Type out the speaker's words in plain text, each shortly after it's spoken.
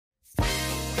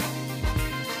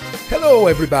Hello,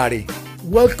 everybody.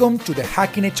 Welcome to the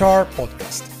Hacking HR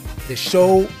podcast, the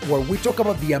show where we talk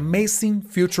about the amazing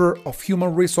future of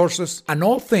human resources and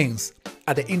all things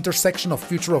at the intersection of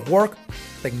future of work,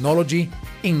 technology,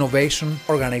 innovation,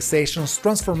 organizations,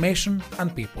 transformation,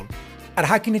 and people. At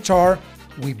Hacking HR,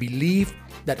 we believe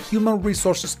that human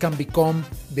resources can become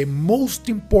the most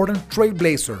important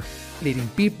trailblazer, leading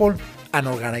people and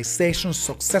organizations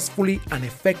successfully and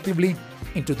effectively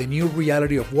into the new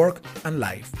reality of work and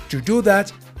life. To do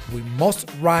that, we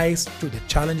must rise to the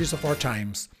challenges of our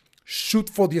times, shoot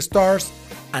for the stars,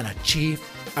 and achieve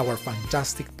our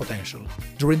fantastic potential.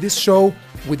 During this show,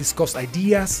 we discuss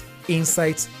ideas,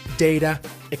 insights, data,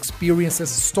 experiences,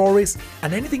 stories,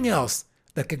 and anything else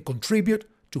that can contribute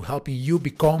to helping you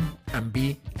become and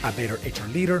be a better HR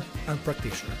leader and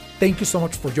practitioner. Thank you so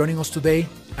much for joining us today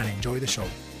and enjoy the show.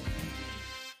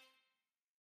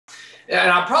 And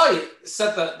I'll probably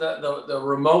set the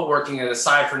remote working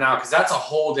aside for now, because that's a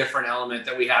whole different element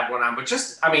that we have going on. But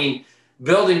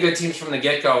building good teams from the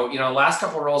get-go, last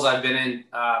couple of roles I've been in,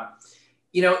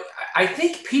 I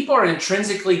think people are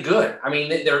intrinsically good. I mean,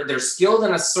 they're skilled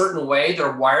in a certain way.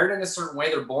 They're wired in a certain way.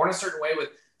 They're born a certain way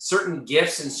with certain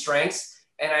gifts and strengths.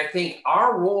 And I think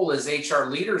our role as HR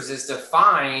leaders is to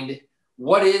find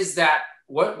what's that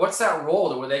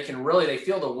role where they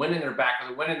feel the wind in their back or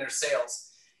the wind in their sails.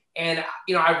 And,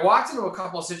 I've walked into a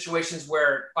couple of situations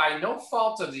where by no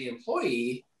fault of the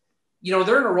employee,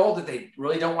 they're in a role that they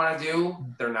really don't want to do.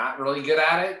 They're not really good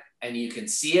at it. And you can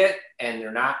see it, and they're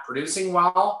not producing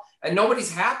well, and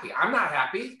nobody's happy. I'm not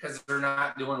happy because they're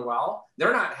not doing well.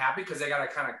 They're not happy because they got to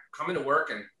kind of come into work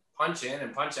and punch in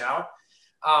and punch out.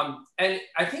 And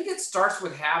I think it starts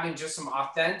with having just some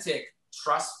authentic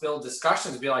trust-filled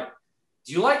discussions. Be like,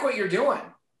 do you like what you're doing?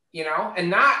 And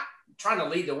not trying to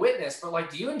lead the witness, but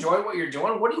do you enjoy what you're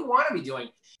doing? What do you want to be doing?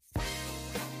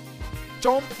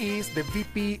 Tom is the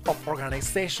VP of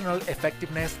Organizational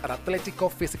Effectiveness at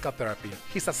Athletico Physical Therapy.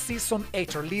 He's a seasoned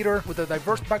HR leader with a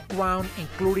diverse background,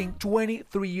 including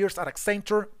 23 years at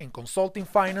Accenture in consulting,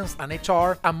 finance, and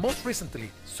HR, and most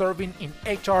recently serving in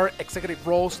HR executive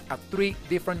roles at 3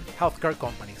 different healthcare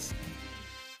companies.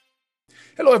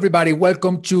 Hello, everybody.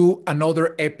 Welcome to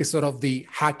another episode of the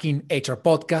Hacking HR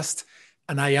podcast.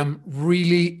 And I am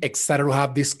really excited to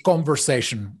have this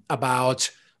conversation about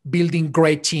building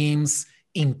great teams,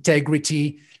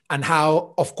 integrity, and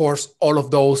how, of course, all of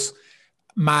those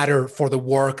matter for the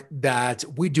work that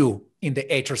we do in the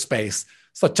HR space.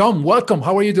 So, Tom, welcome.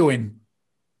 How are you doing?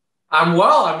 I'm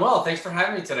well. Thanks for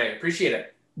having me today. Appreciate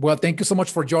it. Well, thank you so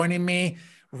much for joining me.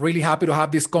 Really happy to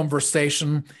have this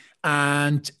conversation.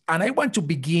 And I want to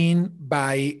begin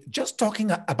by just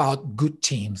talking about good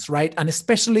teams, right? And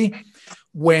especially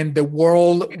when the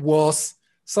world was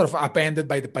sort of upended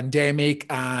by the pandemic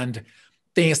and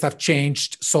things have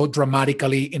changed so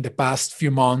dramatically in the past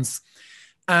few months.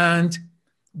 And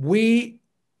we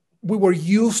were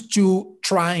used to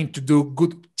trying to do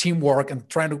good teamwork and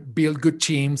trying to build good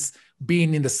teams,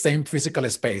 being in the same physical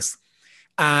space.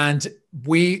 And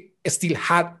we still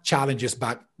had challenges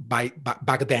back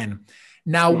then.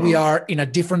 Now we are in a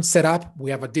different setup.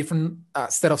 We have a different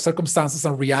set of circumstances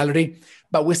and reality,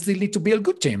 but we still need to build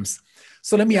good teams.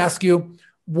 So let me ask you,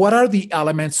 what are the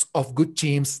elements of good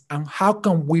teams and how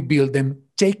can we build them,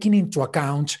 taking into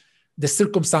account the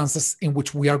circumstances in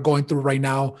which we are going through right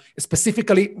now,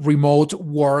 specifically remote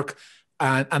work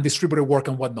and distributed work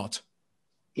and whatnot?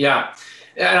 Yeah.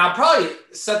 And I'll probably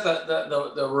set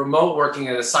the remote working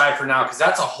aside for now, because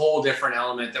that's a whole different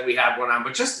element that we have going on.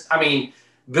 But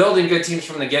building good teams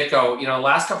from the get-go,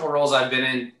 last couple of roles I've been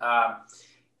in,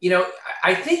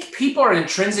 I think people are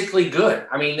intrinsically good.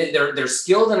 I mean, they're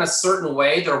skilled in a certain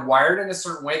way. They're wired in a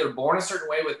certain way. They're born a certain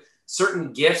way with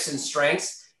certain gifts and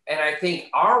strengths. And I think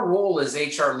our role as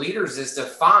HR leaders is to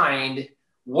find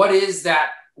what's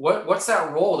that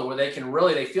role where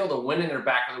they feel the wind in their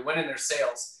back or the wind in their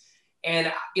sails.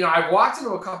 And, I've walked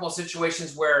into a couple of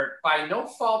situations where by no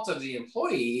fault of the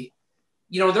employee,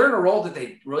 they're in a role that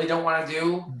they really don't want to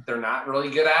do. They're not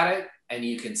really good at it. And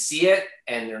you can see it,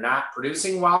 and they're not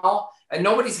producing well, and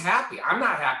nobody's happy. I'm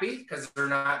not happy because they're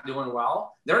not doing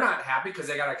well. They're not happy because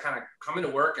they got to kind of come into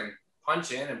work and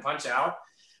punch in and punch out.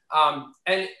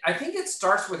 And I think it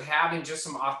starts with having just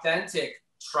some authentic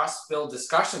trust-filled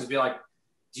discussions. Be like,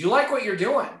 do you like what you're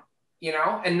doing?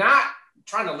 And not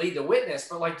trying to lead the witness,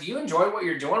 but do you enjoy what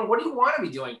you're doing? What do you want to be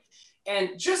doing?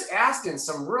 And just asking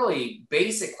some really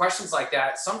basic questions like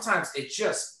that, sometimes it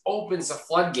just opens the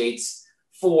floodgates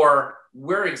for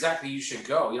where exactly you should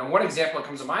go. One example that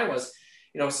comes to mind was,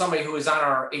 somebody who was on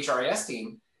our HRIS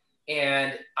team,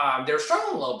 and they were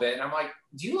struggling a little bit. And I'm like,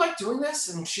 do you like doing this?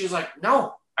 And she was like,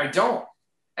 no, I don't.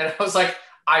 And I was like,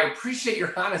 I appreciate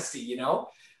your honesty, you know?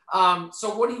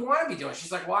 So what do you want to be doing?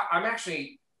 She's like, well, I'm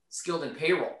actually skilled in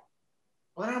payroll.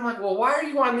 Well, then I'm like, well, why are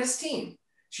you on this team?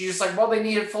 She's just like, well, they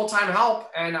needed full-time help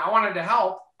and I wanted to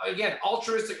help. Again,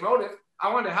 altruistic motive.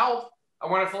 I wanted to help. I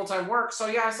wanted full-time work. So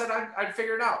yeah, I said I'd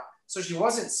figure it out. So she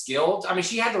wasn't skilled. I mean,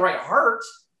 she had the right heart,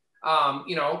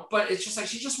 you know, but it's just like,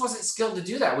 she just wasn't skilled to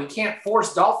do that. We can't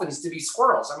force dolphins to be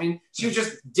squirrels. I mean, she was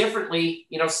just differently,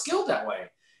 you know, skilled that way.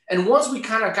 And once we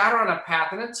kind of got her on a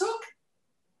path, and it took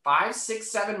 5,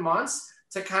 6, 7 months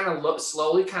to kind of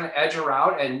slowly kind of edge her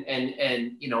out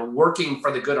and, you know, working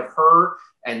for the good of her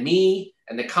and me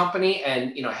and the company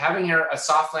and, you know, having her a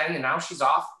soft landing. And now she's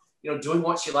off, you know, doing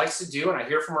what she likes to do. And I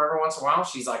hear from her every once in a while.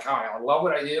 She's like, oh, I love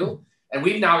what I do. And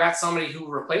we've now got somebody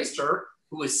who replaced her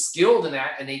who is skilled in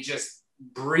that. And they just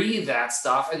breathe that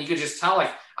stuff. And you could just tell,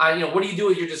 like, you know, what do you do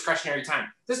with your discretionary time?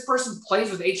 This person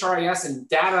plays with HRIS and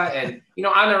data and, you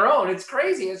know, on their own. It's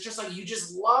crazy. It's just like, you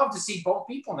just love to see both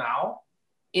people now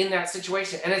in that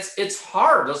situation. And it's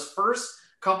hard. Those first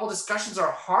couple discussions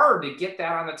are hard to get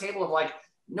that on the table of like,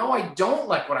 no, I don't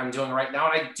like what I'm doing right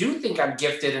now. And I do think I'm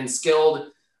gifted and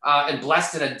skilled and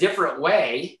blessed in a different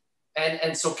way.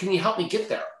 And so can you help me get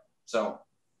there? So.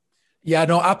 Yeah,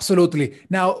 no, absolutely.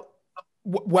 Now,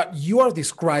 what you are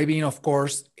describing, of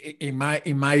course, in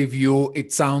my view,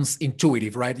 it sounds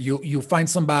intuitive, right? You find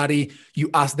somebody, you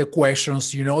ask the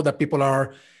questions, you know that people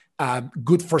are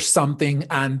good for something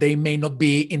and they may not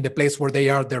be in the place where they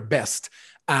are their best.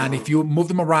 And if you move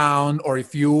them around or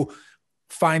if you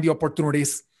find the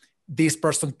opportunities, this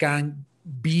person can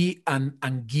be and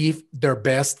give their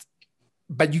best,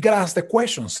 but you got to ask the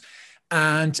questions.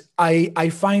 And I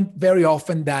find very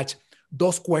often that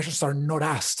those questions are not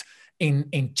asked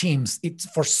in teams. It's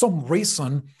for some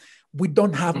reason, we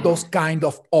don't have those kind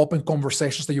of open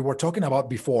conversations that you were talking about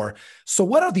before. So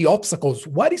what are the obstacles?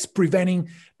 What is preventing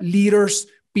leaders,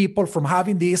 people from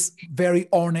having these very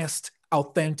honest,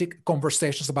 authentic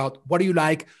conversations about what do you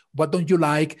like? What don't you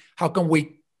like? How can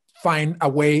we find a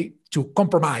way to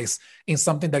compromise in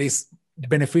something that is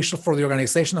beneficial for the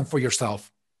organization and for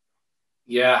yourself?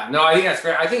 Yeah, no, I think that's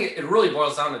great. I think it really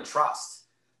boils down to trust.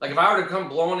 Like if I were to come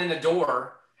blowing in the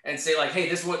door and say like, hey,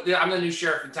 this is what, I'm the new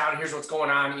sheriff in town, here's what's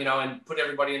going on, you know, and put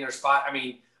everybody in their spot. I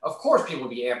mean, of course people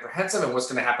would be apprehensive and what's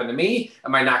going to happen to me?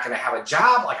 Am I not going to have a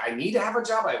job? Like I need to have a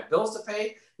job. I have bills to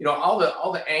pay, you know, all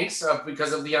the angst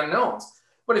because of the unknowns.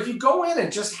 But if you go in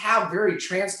and just have very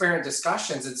transparent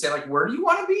discussions and say like, where do you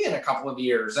want to be in a couple of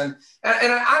years? And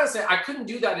I, honestly, I couldn't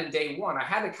do that in day one. I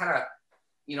had to kind of,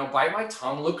 you know, bite my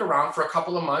tongue, look around for a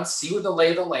couple of months, see what the lay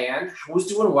of the land, who's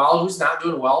doing well, who's not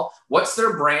doing well, what's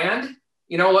their brand,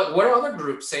 you know, what do other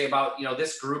groups say about, you know,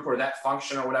 this group or that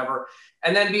function or whatever,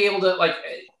 and then be able to like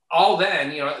all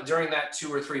then, you know, during that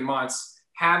 2 or 3 months,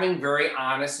 having very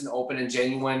honest and open and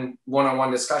genuine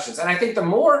one-on-one discussions. And I think the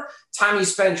more time you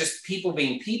spend just people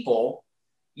being people,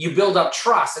 you build up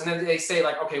trust. And then they say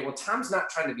like, okay, well, Tom's not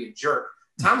trying to be a jerk.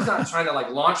 Tom's not trying to like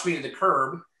launch me to the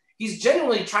curb. He's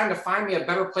genuinely trying to find me a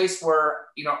better place where,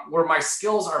 you know, where my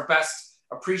skills are best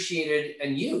appreciated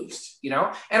and used, you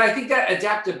know? And I think that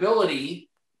adaptability,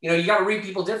 you know, you got to read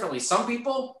people differently. Some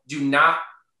people do not,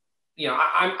 you know,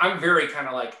 I'm very kind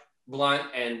of like blunt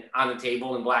and on the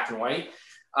table in black and white.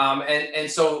 And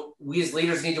so we as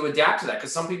leaders need to adapt to that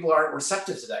because some people aren't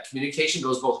receptive to that. Communication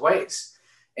goes both ways.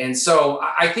 And so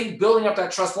I think building up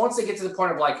that trust, once they get to the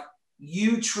point of like,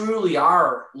 you truly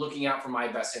are looking out for my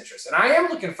best interest. And I am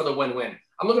looking for the win-win.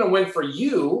 I'm looking to win for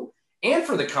you and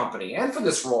for the company and for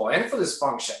this role and for this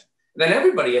function. And then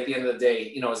everybody at the end of the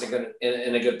day, you know, is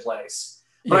in a good place.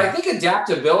 But I think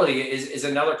adaptability is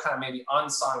another kind of maybe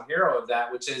unsung hero of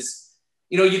that, which is,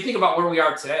 you know, you think about where we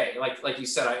are today, like you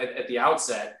said at the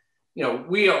outset, you know,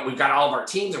 we've got all of our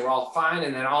teams and we're all fine.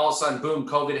 And then all of a sudden, boom,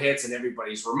 COVID hits and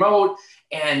everybody's remote.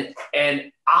 And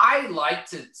I like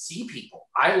to see people.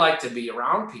 I like to be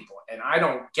around people. And I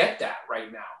don't get that right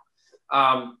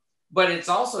now. But it's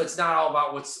not all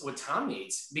about what Tom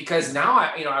needs, because now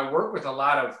I work with a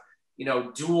lot of, you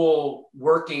know, dual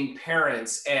working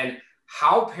parents and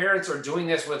how parents are doing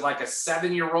this with like a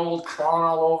 7-year-old crawling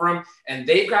all over them. And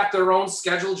they've got their own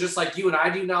schedule, just like you and I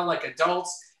do now, like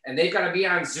adults. And they've got to be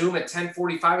on Zoom at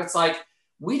 10:45. It's like,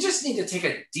 we just need to take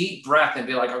a deep breath and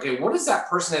be like, okay, what does that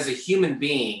person as a human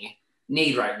being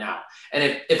need right now?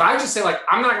 And if I just say like,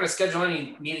 I'm not going to schedule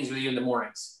any meetings with you in the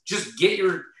mornings, just get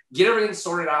everything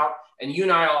sorted out. And you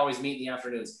and I will always meet in the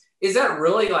afternoons. Is that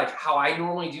really like how I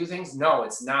normally do things? No,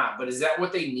 it's not. But is that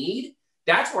what they need?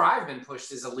 That's where I've been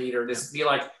pushed as a leader, to be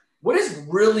like, what is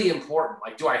really important?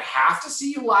 Like, do I have to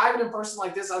see you live and in person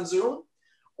like this on Zoom?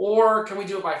 Or can we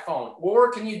do it by phone?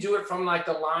 Or can you do it from like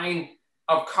the line,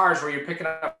 of cars where you're picking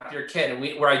up your kid,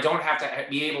 and where I don't have to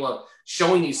be able to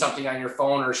showing you something on your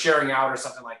phone or sharing out or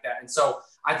something like that. And so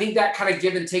I think that kind of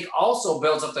give and take also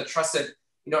builds up the trust that,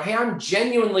 hey, I'm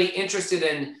genuinely interested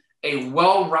in a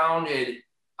well-rounded,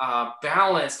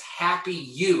 balanced, happy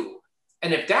you.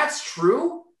 And if that's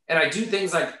true, and I do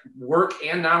things like work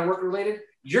and non-work related,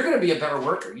 you're going to be a better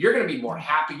worker. You're going to be more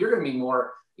happy. You're going to be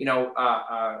more,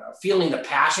 feeling the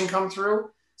passion come through.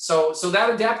 So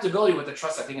that adaptability with the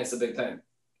trust, I think, is the big thing.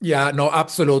 Yeah, no,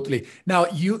 absolutely. Now,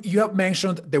 you have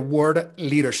mentioned the word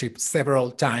leadership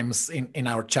several times in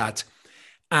our chat.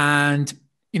 And,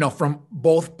 from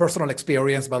both personal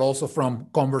experience, but also from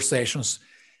conversations,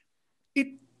 it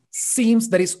seems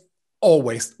that it's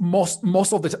always, most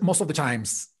of the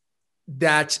times,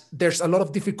 that there's a lot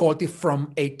of difficulty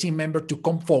from a team member to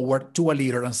come forward to a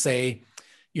leader and say,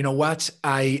 you know what,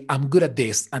 I'm good at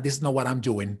this, and this is not what I'm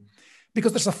doing.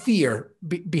 Because there's a fear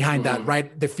behind that,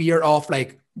 right? The fear of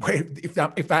like, wait,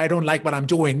 if I don't like what I'm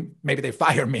doing, maybe they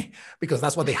fire me because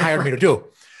that's what they hired me to do.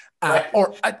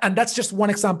 And that's just one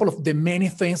example of the many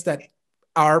things that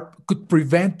could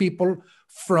prevent people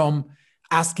from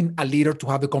asking a leader to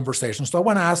have the conversation. So I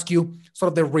want to ask you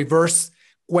sort of the reverse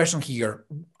question here.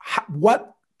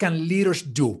 What can leaders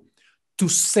do to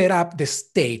set up the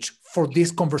stage for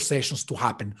these conversations to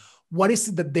happen? What is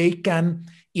it that they can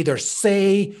either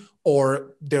say,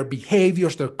 or their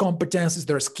behaviors, their competencies,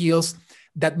 their skills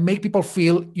that make people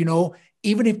feel,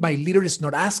 even if my leader is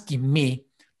not asking me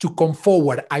to come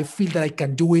forward, I feel that I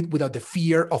can do it without the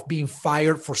fear of being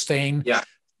fired for saying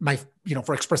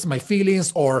for expressing my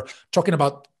feelings or talking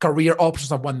about career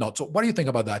options and whatnot. So what do you think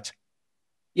about that?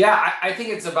 Yeah, I think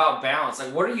it's about balance.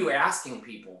 Like, what are you asking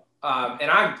people? And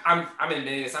I'm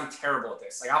admitting this. I'm terrible at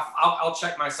this. Like, I'll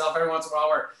check myself every once in a while.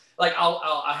 Where like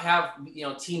I'll have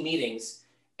team meetings.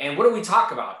 And what do we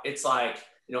talk about? It's like,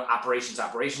 operations,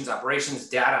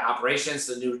 data operations,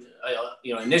 the new,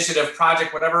 initiative,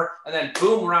 project, whatever. And then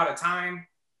boom, we're out of time.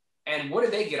 And what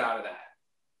did they get out of that?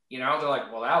 They're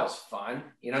like, well, that was fun.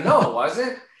 No, it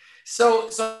wasn't. So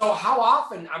how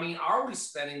often, are we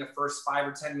spending the first 5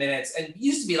 or 10 minutes? And it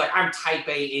used to be like, I'm type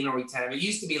A, anal retentive. It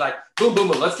used to be like, boom, boom,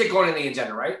 boom, let's get going in the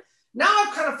agenda, right? Now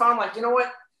I've kind of found like, you know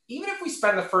what? Even if we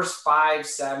spend the first 5,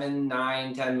 7,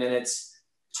 9, 10 minutes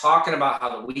talking about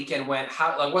how the weekend went,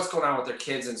 what's going on with their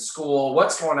kids in school,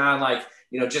 what's going on,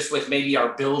 just with maybe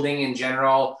our building in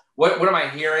general, what am I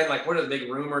hearing? Like, what are the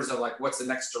big rumors of like, what's the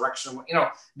next direction?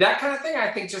 That kind of thing,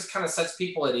 I think just kind of sets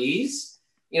people at ease.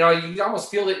 You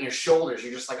almost feel it in your shoulders.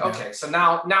 You're just like, okay, so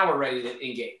now we're ready to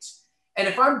engage. And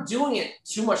if I'm doing it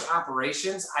too much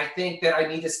operations, I think that I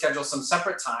need to schedule some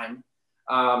separate time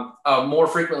more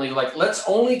frequently. Like, let's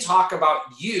only talk about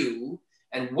you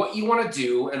and what you want to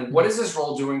do, and what is this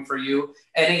role doing for you?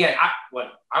 And again,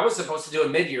 I was supposed to do a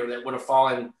mid-year that would have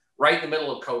fallen right in the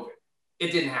middle of COVID.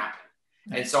 It didn't happen.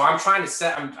 And so I'm trying to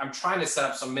set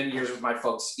up some mid-years with my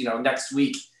folks, next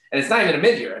week. And it's not even a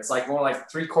mid-year. It's like more like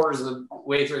 3/4 of the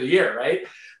way through the year, right?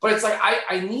 But it's like,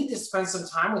 I need to spend some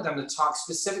time with them to talk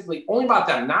specifically only about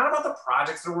them, not about the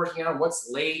projects they're working on, what's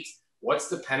late, what's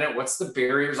dependent, what's the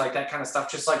barriers, like that kind of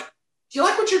stuff. Just like, do you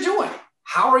like what you're doing?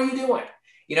 How are you doing?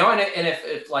 And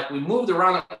if like we moved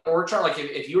around the org chart, like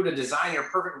if you were to design your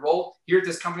perfect role here at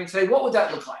this company today, what would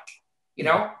that look like? And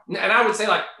I would say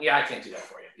like, yeah, I can't do that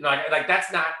for you. Like that's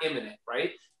not imminent,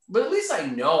 right? But at least I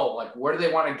know like where do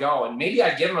they want to go, and maybe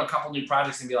I give them a couple new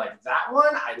projects and be like, that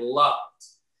one I loved,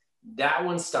 that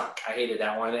one stunk, I hated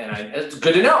that one, and it's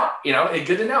good to know. It's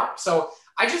good to know. So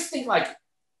I just think like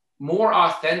more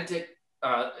authentic.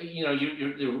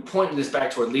 You're pointing this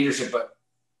back toward leadership, but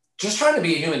just trying to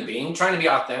be a human being, trying to be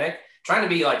authentic, trying to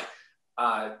be like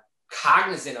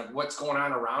cognizant of what's going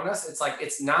on around us. It's like,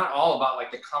 it's not all about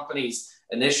like the company's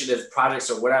initiatives,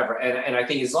 projects, or whatever. And I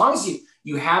think as long as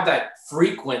you have that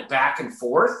frequent back and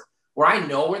forth where I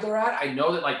know where they're at, I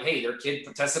know that like, hey, their kid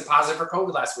tested positive for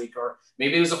COVID last week, or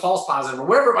maybe it was a false positive, or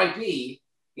whatever it might be,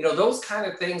 those kind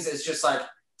of things is just like,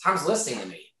 Tom's listening to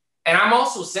me. And I'm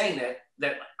also saying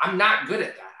that I'm not good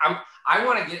at that. I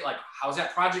want to get like, how's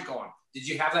that project going? Did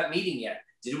you have that meeting yet?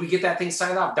 Did we get that thing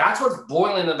signed off? That's what's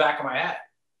boiling in the back of my head,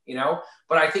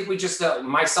 But I think we just,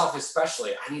 myself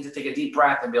especially, I need to take a deep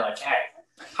breath and be like, hey,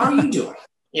 how are you doing?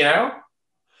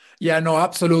 Yeah, no,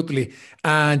 absolutely.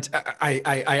 And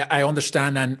I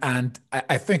understand. And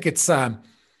I think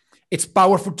it's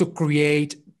powerful to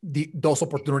create those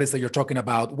opportunities that you're talking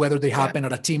about, whether they happen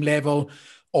at a team level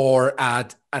or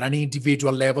at an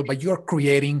individual level, but you're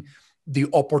creating the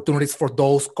opportunities for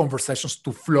those conversations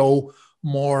to flow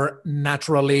more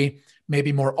naturally,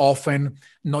 maybe more often,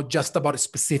 not just about a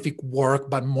specific work,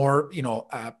 but more,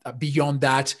 beyond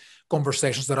that,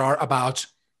 conversations that are about,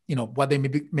 what they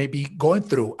may be going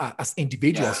through as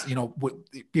individuals,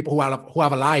 with people who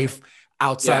have a life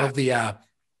outside of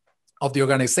the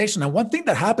organization. And one thing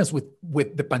that happens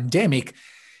with the pandemic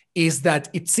is that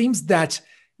it seems that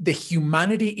the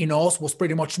humanity in us was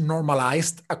pretty much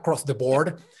normalized across the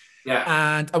board.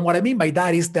 Yeah. And what I mean by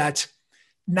that is that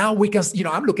now we can,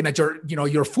 I'm looking at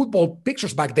your football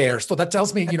pictures back there. So that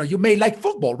tells me, you may like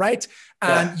football, right?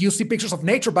 And you see pictures of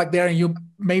nature back there and you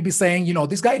may be saying,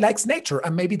 this guy likes nature.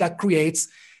 And maybe that creates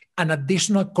an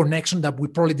additional connection that we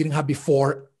probably didn't have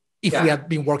before if we had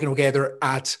been working together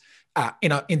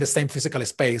in the same physical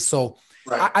space. So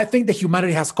I think the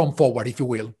humanity has come forward, if you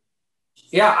will.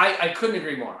 Yeah, I couldn't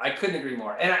agree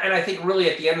more. And I think really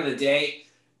at the end of the day,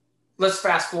 let's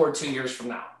fast forward 2 years from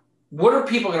now. What are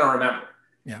people going to remember?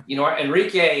 Yeah.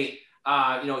 Enrique,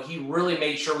 he really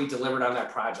made sure we delivered on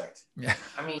that project. Yeah.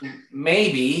 I mean,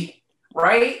 maybe,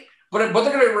 right? But they're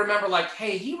going to remember like,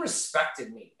 hey, he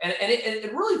respected me. And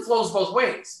it really flows both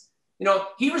ways.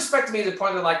 He respected me to the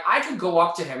point that like, I could go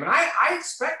up to him and I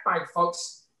expect my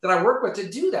folks that I work with to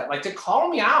do that, like to call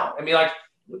me out and be like,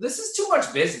 this is too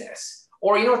much business.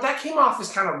 Or, that came off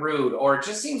as kind of rude, or it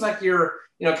just seems like you're,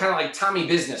 kind of like Tommy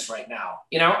business right now,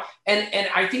 and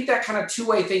I think that kind of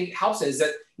two-way thing helps is that,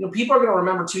 people are going to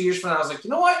remember 2 years from now. I was like, you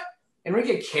know what?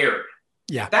 Enrique cared.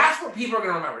 Yeah. That's what people are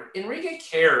going to remember. Enrique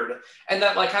cared. And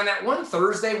that like on that one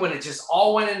Thursday when it just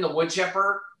all went in the wood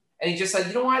chipper and he just said,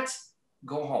 you know what?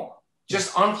 Go home.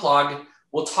 Just unplug.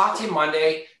 We'll talk to you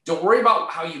Monday. Don't worry about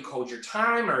how you code your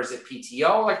time or is it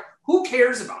PTO? Like, who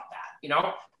cares about that?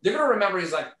 They're going to remember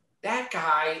he's like, that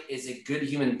guy is a good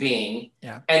human being.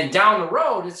 Yeah. And down the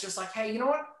road, it's just like, hey, you know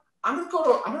what? I'm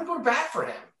gonna go to bat for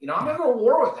him. I'm gonna go to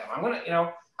war with him. I'm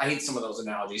gonna, I hate some of those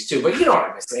analogies too, but you know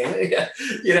what I'm saying,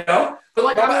 But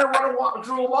like, I'm gonna run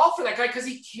through a wall for that guy because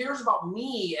he cares about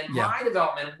me and my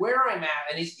development, where I'm at,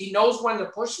 and he knows when to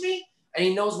push me and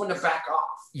he knows when to back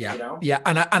off. Yeah. Yeah.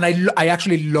 And I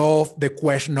actually love the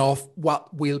question of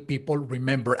what will people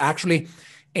remember. Actually,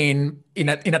 in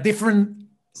a different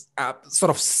sort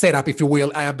of setup, if you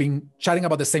will, I have been chatting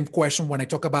about the same question when I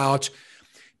talk about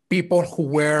people who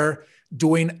were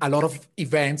doing a lot of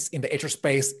events in the HR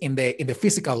space, in the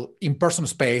physical, in-person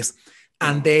space.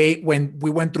 And when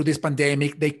we went through this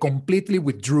pandemic, they completely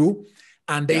withdrew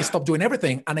and they stopped doing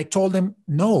everything. And I told them,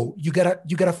 no, you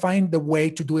gotta find the way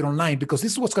to do it online, because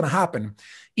this is what's going to happen.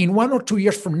 In 1 or 2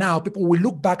 years from now, people will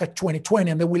look back at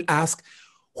 2020 and they will ask,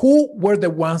 who were the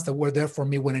ones that were there for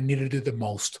me when I needed it the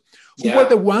most? Who were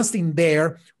the ones in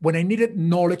there when I needed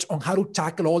knowledge on how to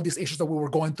tackle all these issues that we were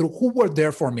going through? Who were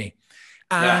there for me?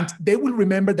 And they will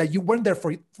remember that you weren't there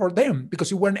for them because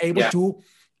you weren't able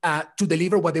to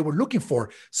deliver what they were looking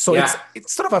for. So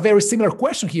it's sort of a very similar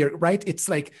question here, right? It's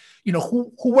like,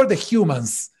 who were the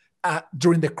humans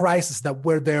during the crisis that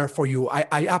were there for you?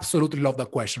 I absolutely love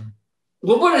that question.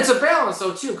 Well, but it's a balance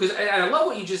though too, because I love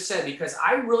what you just said, because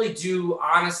I really do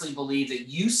honestly believe that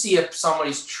you see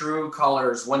somebody's true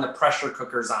colors when the pressure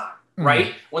cooker's on,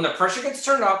 right? When the pressure gets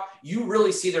turned up, you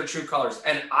really see their true colors.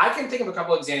 And I can think of a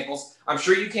couple of examples, I'm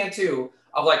sure you can too,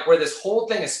 of like where this whole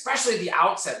thing, especially at the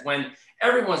outset, when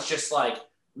everyone's just like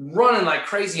running like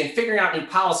crazy and figuring out new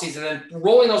policies and then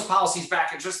rolling those policies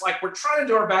back and just like, we're trying to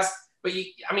do our best, but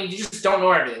you just don't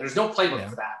know everything. There's no playbook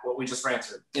for that, what we just ran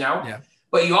through, Yeah.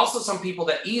 But you also some people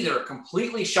that either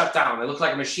completely shut down. They look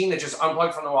like a machine that just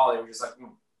unplugged from the wall. They were just like,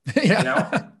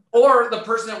 or the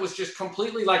person that was just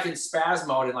completely like in spaz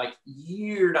mode and like,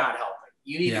 you're not helping.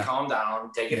 You need to calm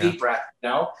down, take a deep breath,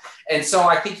 And so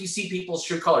I think you see people's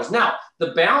true colors. Now, the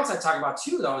balance I talk about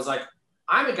too, though, is like,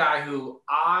 I'm a guy who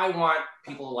I want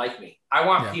people to like me. I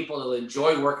want people to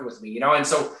enjoy working with me, And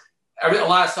so a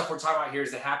lot of stuff we're talking about here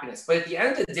is the happiness. But at the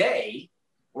end of the day,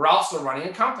 we're also running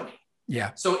a company.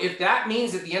 Yeah. So if that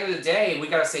means at the end of the day, we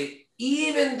got to say,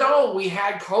 even though we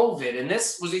had COVID and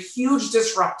this was a huge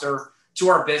disruptor to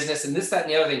our business and this, that,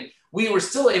 and the other thing, we were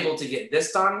still able to get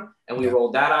this done and we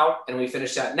rolled that out and we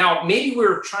finished that. Now, maybe we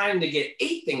were trying to get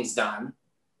 8 things done,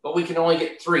 but we can only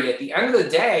get 3. At the end of the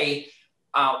day,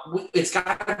 it's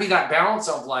got to be that balance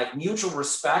of like mutual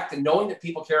respect and knowing that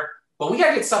people care, but we got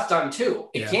to get stuff done too.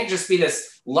 It can't just be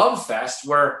this love fest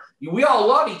where we all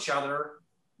love each other,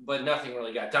 but nothing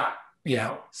really got done.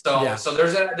 So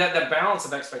there's that balance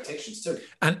of expectations too.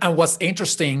 And what's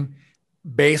interesting,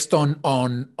 based on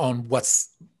what's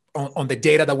on the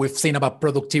data that we've seen about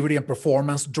productivity and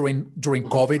performance during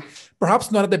COVID,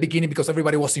 perhaps not at the beginning because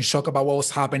everybody was in shock about what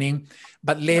was happening,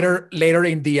 but later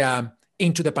in the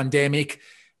into the pandemic,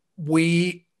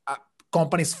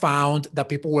 companies found that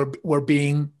people were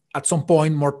being at some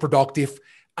point more productive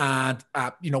and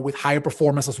with higher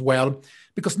performance as well,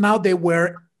 because now they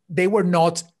were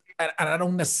not and I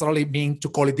don't necessarily mean to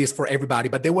call it this for everybody,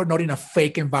 but they were not in a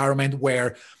fake environment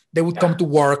where they would come to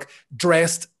work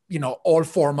dressed, all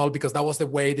formal because that was the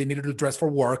way they needed to dress for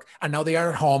work. And now they are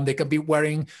at home. They can be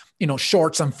wearing,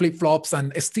 shorts and flip-flops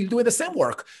and still doing the same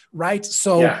work, right?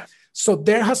 So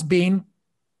there has been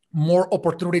more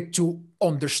opportunity to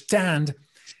understand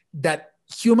that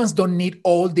humans don't need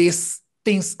all these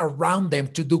things around them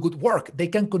to do good work. They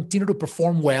can continue to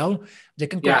perform well. They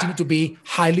can continue to be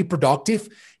highly productive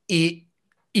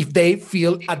if they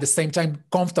feel at the same time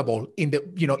comfortable in the,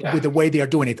 with the way they are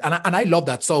doing it. And I love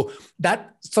that. So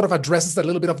that sort of addresses a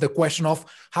little bit of the question of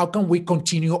how can we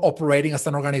continue operating as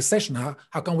an organization?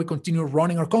 How can we continue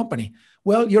running our company?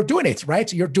 Well, you're doing it,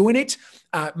 right? You're doing it.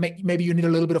 Maybe you need a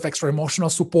little bit of extra emotional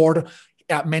support,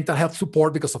 mental health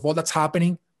support because of all that's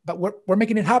happening, but we're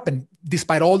making it happen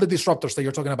despite all the disruptors that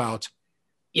you're talking about.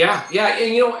 Yeah.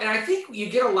 And I think you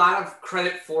get a lot of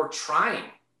credit for trying.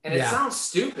 And it sounds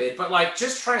stupid, but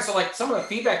just trying. So some of the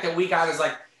feedback that we got is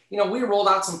we rolled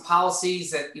out some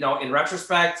policies that, in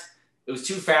retrospect, it was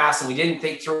too fast and we didn't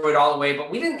think through it all the way, but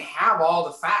we didn't have all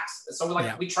the facts. So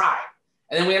we tried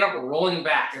and then we ended up rolling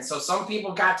back. And so some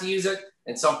people got to use it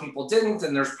and some people didn't.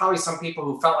 And there's probably some people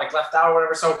who felt like left out or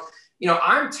whatever. So,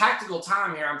 I'm tactical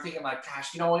Tom here. I'm thinking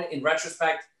gosh, in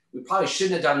retrospect, we probably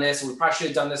shouldn't have done this and we probably should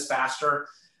have done this faster.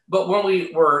 But when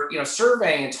we were,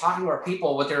 surveying and talking to our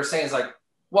people, what they were saying is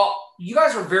well, you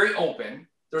guys were very open.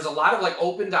 There's a lot of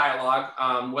open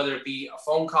dialogue, whether it be a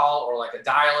phone call or a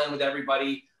dial in with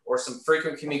everybody or some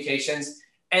frequent communications.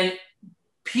 And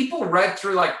people read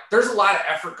through, there's a lot of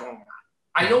effort going on.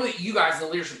 I know that you guys in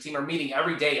the leadership team are meeting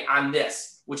every day on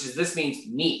this, this means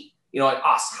me,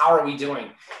 us, how are we doing?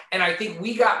 And I think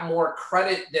we got more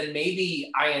credit than maybe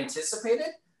I anticipated,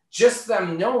 just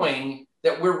them knowing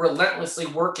that we're relentlessly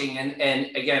working.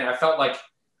 And again, I felt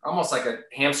almost like a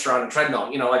hamster on a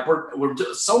treadmill, we're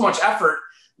so much effort.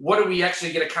 What do we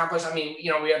actually get accomplished? I mean,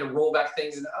 we had to roll back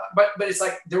things, but it's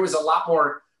there was a lot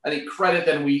more, I think, credit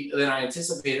than I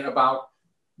anticipated about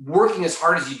working as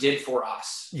hard as you did for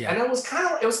us. Yeah. And it was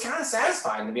kind of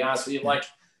satisfying, to be honest with you.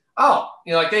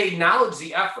 They acknowledged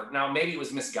the effort. Now, maybe it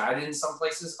was misguided in some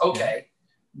places. Okay.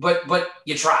 Yeah. But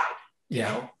you tried, you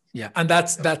know? Yeah. And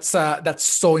that's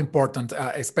so important,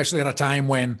 especially at a time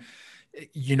when,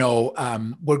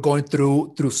 we're going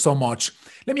through so much.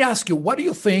 Let me ask you, what do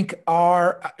you think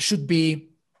should be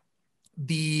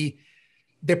the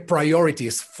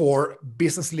priorities for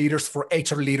business leaders, for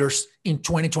HR leaders in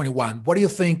 2021? What do you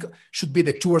think should be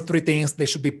the 2 or 3 things they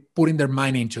should be putting their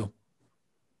mind into?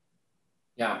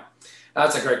 Yeah,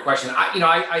 that's a great question.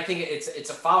 I think it's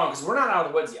a follow-on because we're not out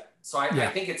of the woods yet. So I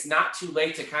think it's not too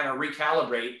late to kind of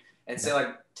recalibrate and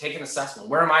say take an assessment.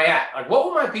 Where am I at? What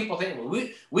will my people think?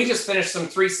 We just finished some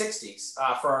 360s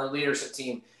for our leadership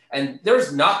team, and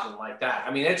there's nothing like that.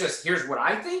 I mean, here's what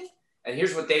I think, and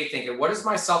here's what they think, and what is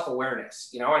my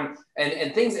self-awareness,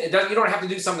 and things. You don't have to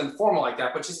do something formal like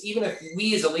that, but just even if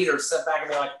we as a leader step back and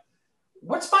be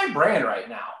what's my brand right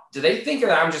now? Do they think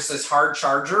that I'm just this hard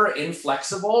charger,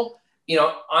 inflexible,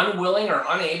 unwilling or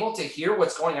unable to hear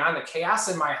what's going on, the chaos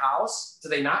in my house? Do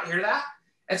they not hear that?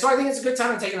 And so I think it's a good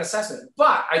time to take an assessment.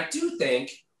 But I do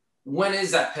think, when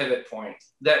is that pivot point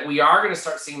that we are going to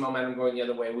start seeing momentum going the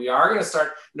other way? We are going to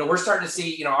start, we're starting to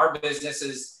see, our business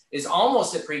is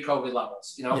almost at pre-COVID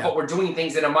levels, but we're doing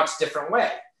things in a much different way.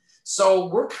 So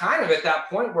we're kind of at that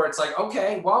point where it's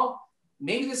okay, well,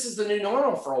 maybe this is the new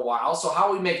normal for a while. So how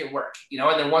do we make it work?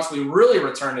 And then once we really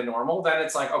return to normal, then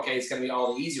it's okay, it's going to be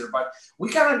all the easier. But we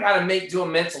kind of got to do a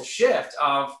mental shift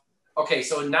of, okay,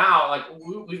 so now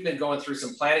we've been going through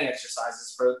some planning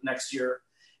exercises for next year.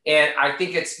 And I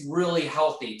think it's really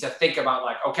healthy to think about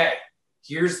okay,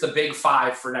 here's the big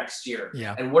 5 for next year.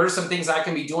 Yeah. And what are some things I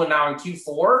can be doing now in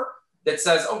Q4 that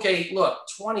says, okay, look,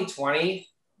 2020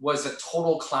 was a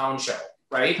total clown show,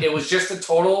 right? It was just a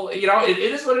total, it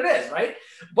is what it is, right?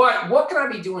 But what can I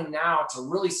be doing now to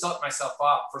really set myself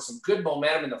up for some good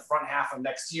momentum in the front half of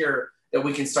next year that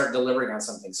we can start delivering on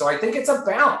something? So I think it's a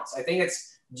balance. I think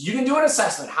you can do an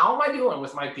assessment. How am I doing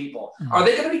with my people? Mm-hmm. Are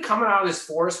they going to be coming out of this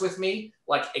forest with me,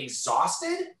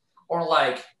 exhausted or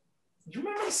you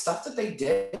remember the stuff that they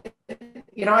did?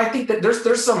 I think that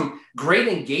there's some great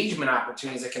engagement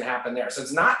opportunities that can happen there. So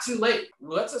it's not too late.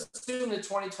 Let's assume that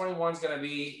 2021 is going to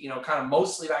be, kind of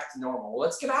mostly back to normal.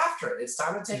 Let's get after it. It's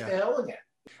time to take the hill again.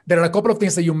 There are a couple of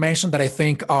things that you mentioned that I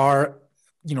think are,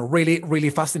 really, really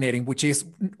fascinating, which is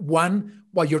one,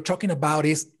 what you're talking about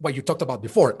is what you talked about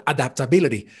before,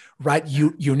 adaptability, right?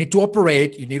 You need to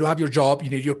operate, you need to have your job, you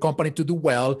need your company to do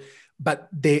well, but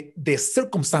the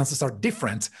circumstances are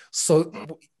different. So,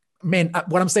 man,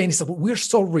 what I'm saying is that we're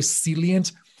so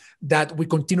resilient that we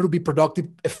continue to be productive,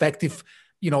 effective,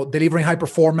 delivering high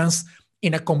performance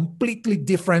in a completely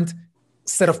different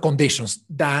set of conditions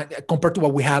that compared to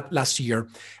what we had last year.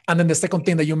 And then the second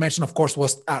thing that you mentioned, of course,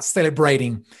 was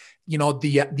celebrating,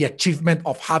 the achievement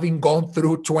of having gone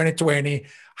through 2020,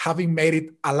 having made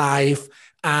it alive,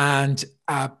 and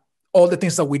all the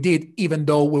things that we did, even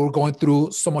though we were going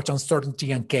through so much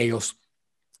uncertainty and chaos.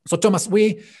 So, Thomas,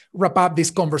 we wrap up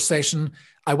this conversation.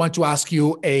 I want to ask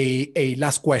you a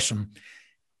last question.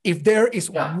 If there is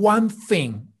one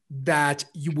thing that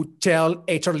you would tell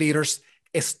HR leaders,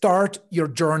 start your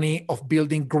journey of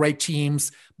building great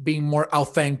teams, being more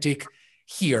authentic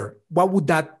here, what would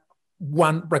that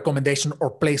one recommendation or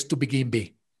place to begin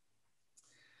be?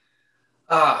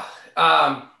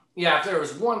 If there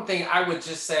was one thing, I would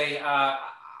just say,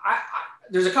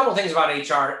 there's a couple of things about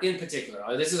HR in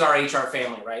particular. This is our HR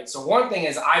family, right? So one thing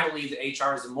is I believe that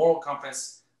HR is the moral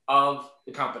compass of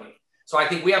the company. So I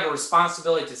think we have a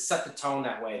responsibility to set the tone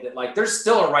that way, that like there's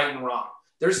still a right and wrong.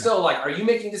 There's still like, are you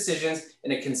making decisions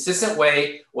in a consistent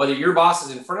way, whether your boss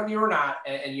is in front of you or not,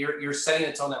 and you're setting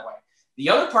the tone that way. The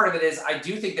other part of it is I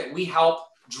do think that we help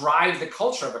drive the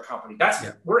culture of a company.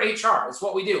 We're HR. It's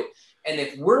what we do. And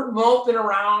if we're moping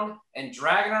around and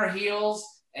dragging our heels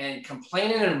and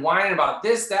complaining and whining about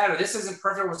this, that, or this isn't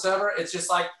perfect, whatever, it's just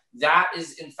like, that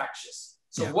is infectious.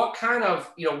 So what kind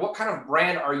of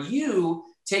brand are you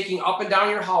taking up and down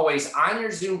your hallways, on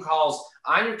your Zoom calls,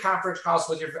 on your conference calls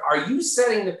are you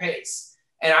setting the pace?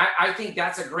 And I think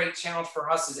that's a great challenge for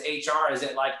us as HR, is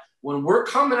that like, when we're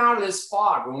coming out of this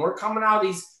fog, when we're coming out of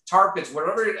these tar pits,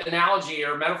 whatever analogy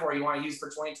or metaphor you want to use for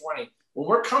 2020, when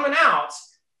we're coming out,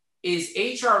 is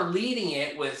HR leading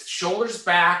it with shoulders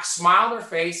back, smile on their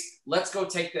face, let's go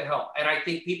take the hill. And I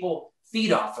think people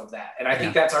feed off of that. And I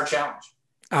think that's our challenge.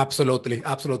 Absolutely.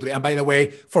 Absolutely. And by the way,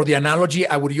 for the analogy,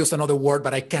 I would use another word,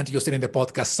 but I can't use it in the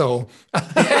podcast. So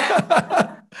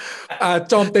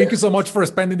Tom, thank you so much for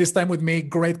spending this time with me.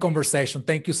 Great conversation.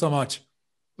 Thank you so much.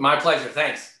 My pleasure.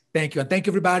 Thanks. Thank you. And thank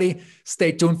you, everybody.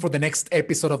 Stay tuned for the next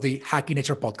episode of the Hacking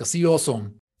HR podcast. See you all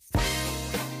soon.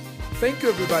 Thank you,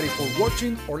 everybody, for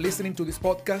watching or listening to this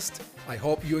podcast. I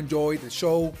hope you enjoyed the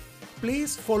show.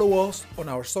 Please follow us on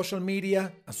our social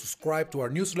media and subscribe to our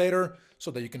newsletter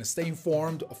so that you can stay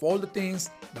informed of all the things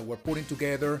that we're putting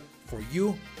together for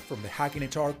you from the Hacking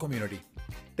HR community.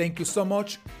 Thank you so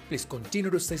much. Please continue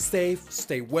to stay safe,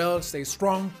 stay well, stay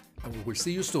strong, and we will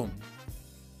see you soon.